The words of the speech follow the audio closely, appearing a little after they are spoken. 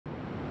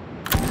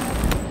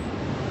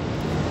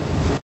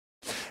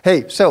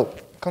Hey, so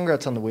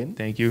congrats on the win.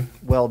 Thank you.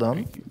 Well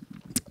done. Thank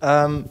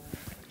you.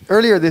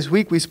 Earlier this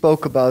week we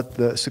spoke about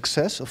the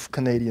success of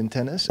Canadian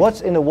tennis.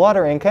 What's in the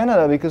water in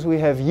Canada? Because we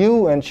have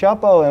you and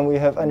Chapo and we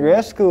have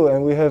Andreescu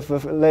and we have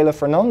Leila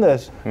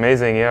Fernandez.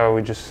 Amazing, yeah.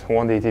 We just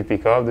won the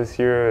ATP Cup this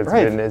year.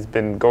 It's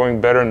been going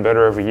better and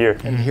better every year.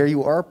 And here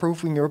you are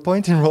proving your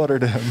point in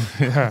Rotterdam.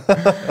 Yeah.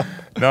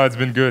 No, it's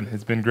been good.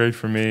 It's been great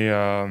for me.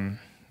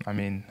 I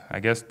mean, I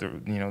guess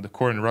the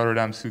court in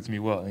Rotterdam suits me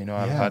well.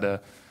 I've had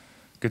a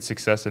good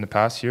success in the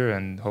past year,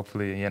 and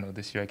hopefully,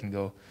 this year I can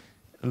go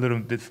a little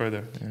bit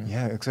further.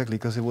 Yeah, exactly,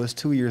 because it was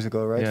 2 years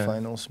ago, right? Yeah.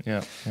 Finals.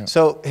 Yeah.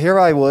 So here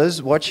I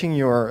was watching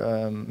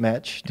your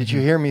match. Did you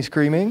hear me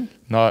screaming?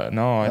 No.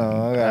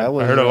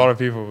 I heard a lot of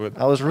people,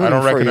 but I was rooting I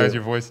don't for recognize you.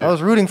 your voice yet. I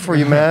was rooting for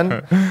you,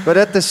 man. But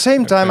at the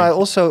same time, I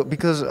also,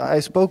 because I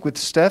spoke with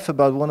Steph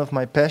about one of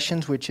my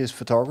passions, which is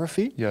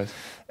photography. Yes.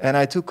 And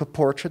I took a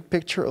portrait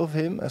picture of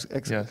him,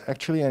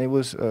 actually, and it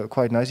was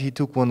quite nice. He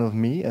took one of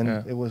me, and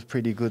it was a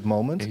pretty good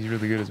moment. Yeah, he's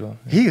really good as well.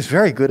 He is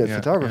very good at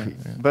photography.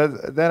 Yeah.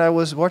 But then I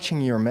was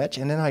watching your match,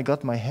 and then I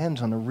got my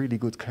hands on a really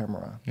good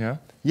camera. Yeah?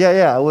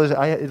 Yeah.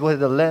 It was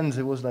the lens.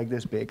 It was like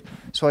this big.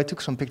 So I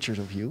took some pictures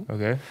of you.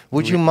 Okay.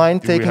 Would you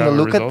mind taking a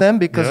look at them?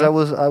 Because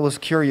Yeah. I was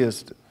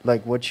curious,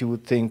 like what you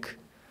would think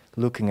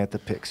looking at the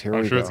pics. Here we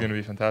go. I'm sure it's going to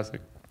be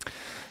fantastic.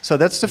 So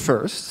that's the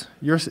first.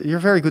 You're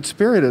very good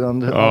spirited on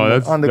the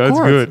that's court. That's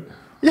good.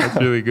 Yeah.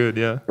 That's really good,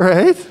 yeah.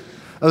 Right?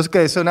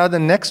 Okay, so now the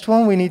next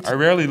one we need to... I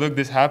rarely look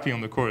this happy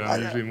on the court.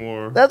 I'm usually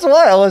more... That's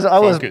why I was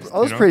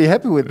focused, pretty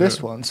happy with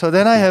this one. So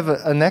then I have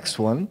a next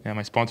one. Yeah,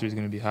 my sponsor is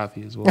going to be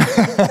happy as well.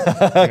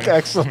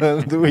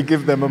 Excellent. We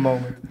give them a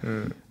moment.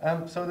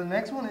 So the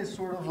next one is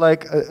sort of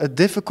like a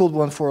difficult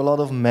one for a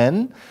lot of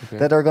men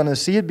that are going to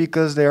see it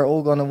because they're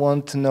all going to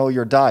want to know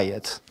your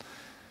diet.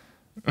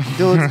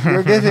 Dude,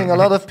 you're giving a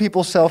lot of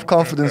people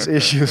self-confidence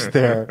issues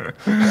there.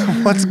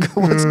 What's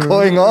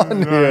going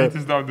on here? I need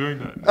to stop doing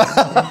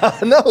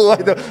that. No, I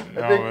don't.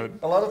 I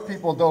think a lot of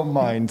people don't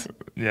mind.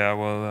 Yeah,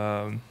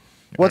 well,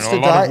 what's the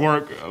diet?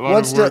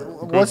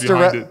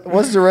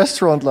 What's the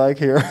restaurant like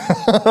here?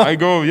 I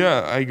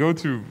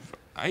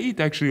eat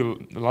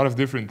actually a lot of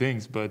different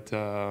things, but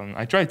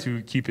I try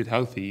to keep it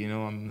healthy.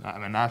 I'm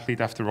an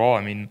athlete after all.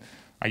 I mean,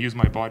 I use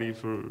my body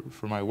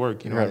for my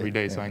work, every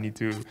day. So I need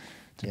to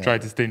try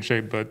to stay in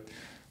shape, but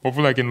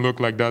hopefully I can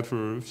look like that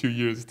for a few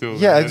years still.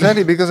 Yeah,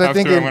 exactly, because I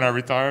think when I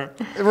retire,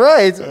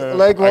 right,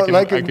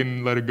 I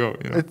can let it go.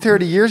 In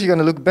 30 years, you're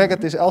gonna look back at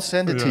this. I'll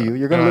send it to you.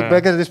 You're gonna look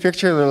back at this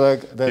picture and they're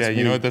like, that's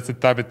me. That's the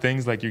type of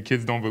things like your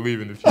kids don't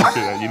believe in the future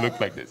that you look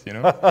like this,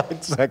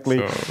 Exactly.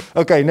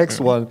 So, okay,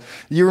 next one.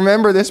 You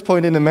remember this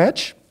point in the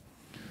match?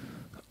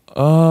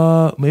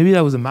 Maybe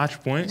that was a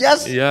match point.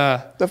 Yes.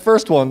 Yeah. The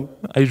first one.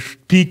 I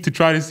peeked to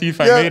try to see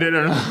if I made it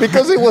or not.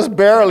 Because it was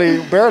barely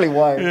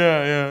wide.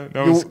 Yeah.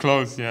 That was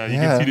close. Yeah. You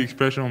can see the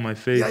expression on my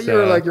face.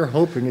 Yeah, you're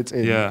hoping it's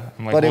in. Yeah.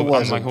 But it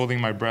wasn't. I'm like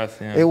holding my breath.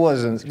 Yeah. It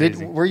wasn't.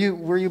 Were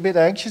you a bit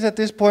anxious at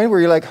this point?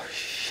 Were you like,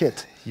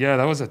 shit? Yeah,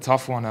 that was a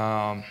tough one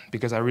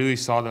because I really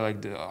saw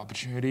that the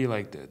opportunity,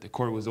 the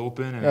court was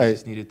open, and I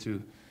just needed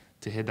to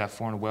hit that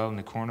forehand well in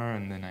the corner,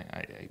 and then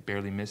I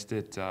barely missed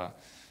it.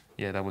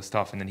 Yeah, that was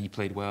tough. And then he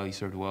played well, he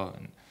served well,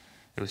 and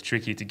it was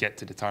tricky to get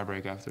to the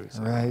tiebreak after.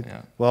 So, right.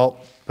 Yeah.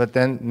 Well, but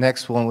then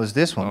next one was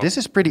this one. This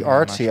is pretty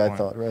artsy, I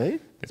thought, right?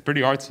 It's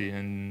pretty artsy,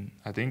 and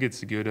I think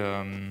it's a good,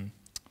 I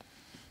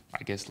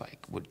guess,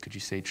 what could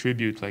you say,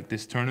 tribute. Like,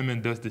 this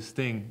tournament does this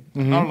thing.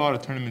 Not a lot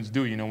of tournaments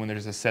do, when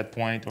there's a set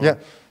point or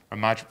a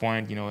match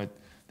point,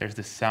 there's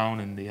the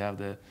sound and they have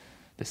the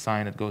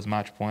sign that goes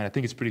match point. I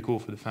think it's pretty cool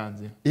for the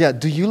fans. Yeah.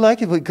 Do you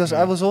like it? Because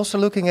I was also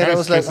looking at it. I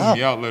was like,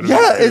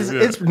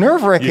 it's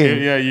nerve-wracking.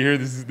 You hear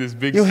this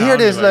big. You sound, hear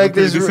this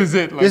this is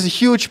it. This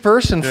huge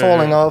person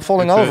falling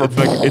over.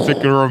 It's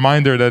like a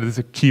reminder that it's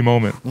a key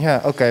moment.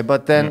 Yeah. Okay.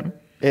 But then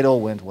it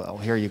all went well.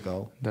 Here you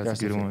go. That's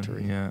a good one.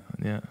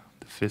 Yeah.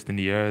 The fist in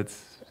the air.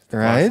 It's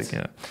right. Classic,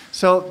 yeah.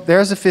 So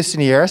there's a fist in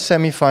the air.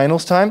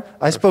 Semi-finals time.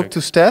 I spoke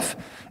to Steph.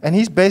 And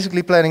he's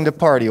basically planning the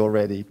party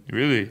already.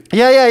 Really?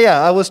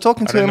 Yeah. I was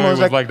talking to him. I was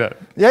like that.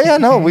 Yeah.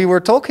 No, we were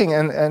talking,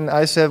 and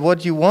I said, "What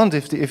do you want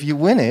if you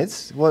win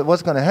it?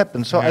 What's going to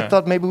happen?" So I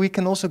thought maybe we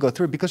can also go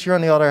through because you're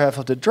on the other half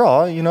of the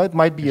draw. It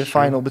might be a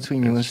final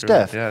between you and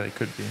Steph. Yeah, it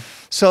could be.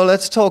 So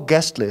let's talk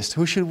guest list.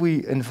 Who should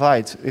we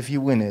invite if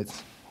you win it?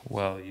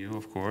 Well, you,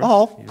 of course.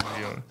 Oh.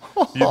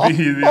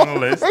 You'd be on the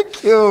list.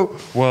 Thank you.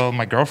 Well,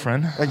 my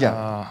girlfriend.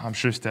 Yeah. I'm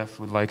sure Steph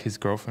would like his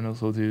girlfriend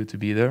also to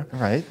be there.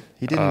 Right.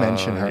 He didn't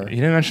mention her. He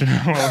didn't mention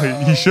her.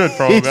 Well, he should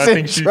probably. He's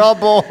in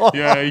trouble.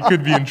 Yeah, he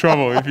could be in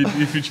trouble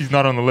if she's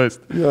not on the list.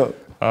 Yeah.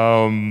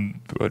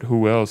 But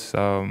who else?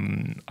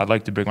 I'd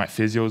like to bring my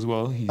physio as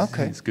well.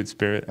 He's good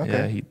spirit. Okay.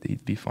 Yeah,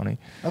 he'd be funny.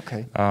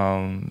 Okay.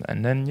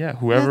 And then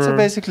whoever. That's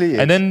basically it.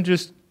 And then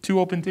just 2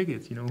 open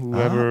tickets.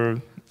 Whoever.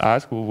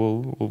 Ask,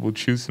 we'll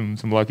choose some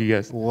lucky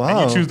guests. Wow.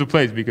 And you choose the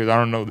place because I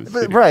don't know this.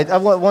 Right, I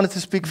wanted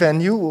to speak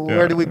venue.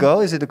 Where do we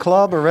go? Is it a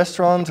club, a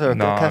restaurant, or a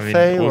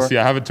cafe? We'll see.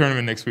 I have a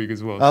tournament next week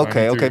as well.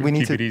 So we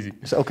need to keep it easy.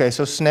 So,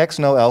 so snacks,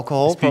 no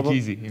alcohol. Speak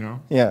easy,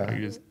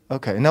 Yeah.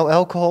 Okay, no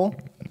alcohol.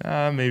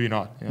 Maybe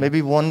not. Yeah.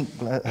 Maybe one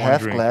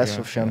half drink, glass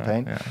of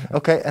champagne. Yeah.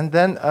 Okay, and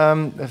then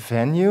a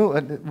venue.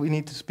 We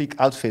need to speak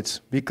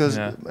outfits because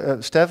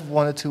Steph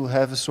wanted to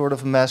have a sort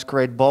of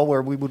masquerade ball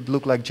where we would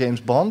look like James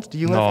Bond. Do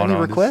you have any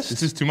requests?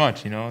 This is too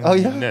much, you know. Oh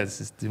yeah,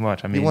 this is too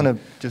much. I mean, you want to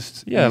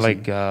just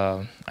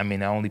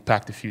I only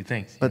packed a few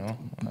things. But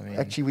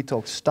actually, we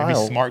talk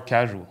style. Smart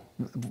casual.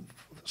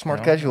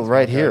 Smart casual,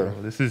 right here.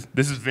 This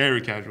is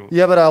very casual.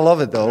 Yeah, but I love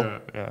it though.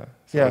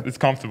 So it's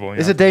comfortable.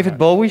 Is it David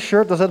Bowie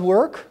shirt? Does that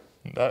work?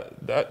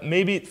 That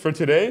maybe for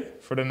today,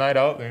 for the night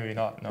out, maybe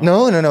not.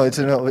 No.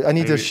 I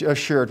need a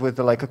shirt with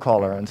like a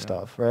collar and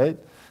stuff, right?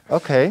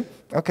 Okay.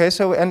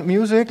 So and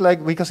music,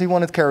 like because he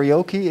wanted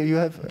karaoke. Are you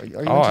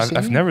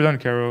I've never done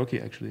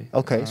karaoke actually.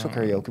 Okay, so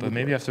karaoke. But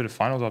maybe after the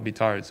finals, I'll be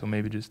tired. So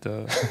maybe just.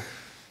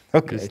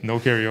 Okay. Just no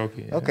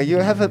karaoke. Okay, you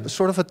have a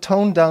sort of a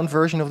toned down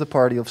version of the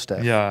party of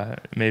Steph. Yeah,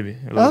 maybe.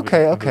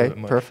 Okay,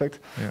 perfect.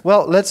 Yeah.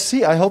 Well, let's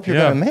see. I hope you're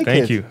gonna make it.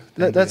 Thank you.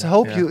 Let's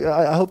hope you.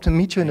 I hope to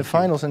meet you in the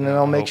finals, and then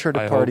I'll make sure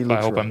the party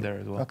looks right. I hope I'm there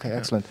as well. Okay,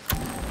 excellent.